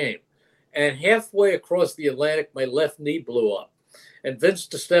for a game. And halfway across the Atlantic, my left knee blew up. And Vince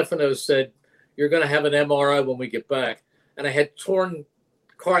DiStefano said, "You're going to have an MRI when we get back." And I had torn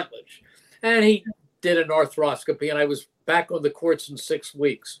cartilage. And he did an arthroscopy, and I was back on the courts in 6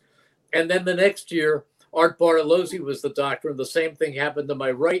 weeks. And then the next year, Art Bartolozzi was the doctor, and the same thing happened to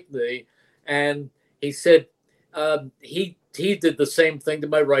my right knee. And he said he did the same thing to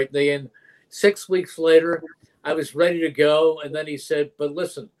my right knee. And 6 weeks later, I was ready to go. And then he said, "But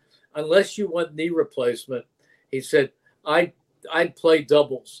listen, unless you want knee replacement," he said, I'd play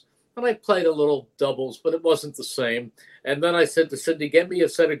doubles. And I played a little doubles, but it wasn't the same. And then I said to Cindy, "Get me a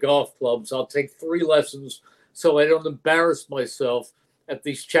set of golf clubs. I'll take 3 lessons so I don't embarrass myself at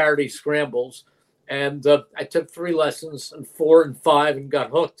these charity scrambles." And I took 3 lessons, and 4 and 5, and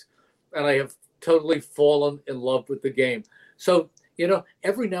got hooked. And I have totally fallen in love with the game. So,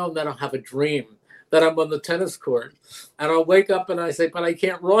 every now and then I'll have a dream that I'm on the tennis court, and I'll wake up and I say, "But I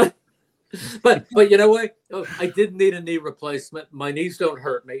can't run." but you know what? I did need a knee replacement. My knees don't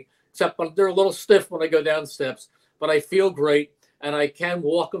hurt me, except they're a little stiff when I go down steps. But I feel great, and I can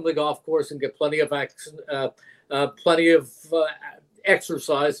walk on the golf course and get plenty of action, plenty of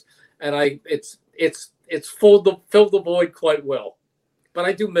exercise, and it's filled the void quite well. But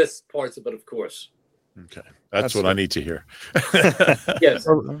I do miss parts of it, of course. Okay, that's what I need to hear. Yes,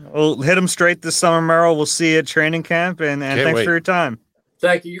 we'll hit them straight this summer, Merrill. We'll see you at training camp, and thanks for your time.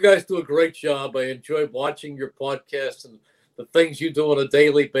 Thank you. You guys do a great job. I enjoy watching your podcast and the things you do on a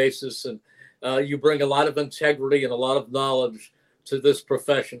daily basis, and you bring a lot of integrity and a lot of knowledge to this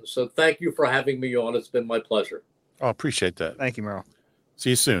profession. So thank you for having me on. It's been my pleasure. I appreciate that. Thank you, Merrill.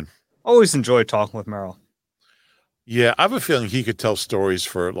 See you soon. Always enjoy talking with Merrill. Yeah, I have a feeling he could tell stories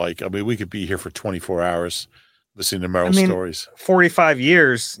for we could be here for 24 hours listening to Merrill's stories. 45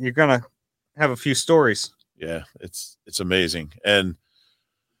 years, you're going to have a few stories. Yeah, it's amazing. And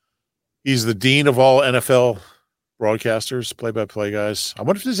he's the dean of all NFL broadcasters, play-by-play guys. I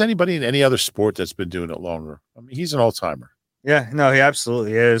wonder if there's anybody in any other sport that's been doing it longer. I mean, he's an all-timer. Yeah, no, he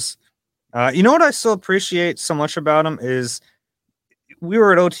absolutely is. You know what I still appreciate so much about him is we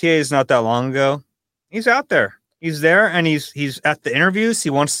were at OTAs not that long ago. He's out there. He's there, and he's at the interviews. He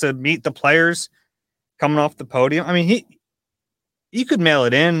wants to meet the players coming off the podium. I mean, you could mail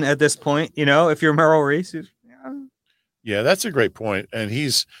it in at this point, if you're Merrill Reese. Yeah, that's a great point. And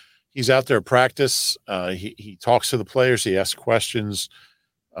he's out there at practice. He talks to the players. He asks questions.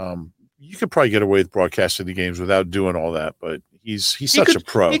 You could probably get away with broadcasting the games without doing all that, but he's such a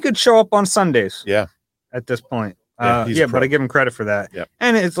pro. He could show up on Sundays. Yeah. At this point. Yeah, but I give him credit for that. Yeah.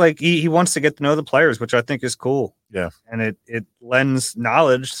 And it's like he wants to get to know the players, which I think is cool. Yeah. And it lends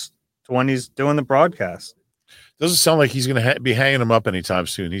knowledge to when he's doing the broadcast. Doesn't sound like he's going to be hanging him up anytime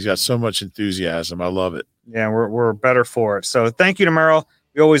soon. He's got so much enthusiasm. I love it. Yeah, we're better for it. So thank you to Merrill.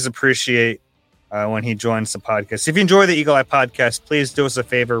 We always appreciate when he joins the podcast. If you enjoy the Eagle Eye podcast, please do us a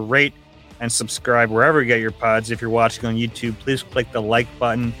favor, rate and subscribe wherever you get your pods. If you're watching on YouTube, please click the like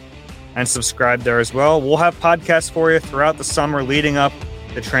button and subscribe there as well. We'll have podcasts for you throughout the summer leading up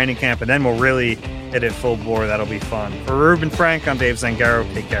to training camp, and then we'll really hit it full bore. That'll be fun. For Ruben Frank, I'm Dave Zangaro.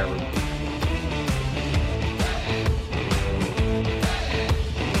 Take care, Ruben.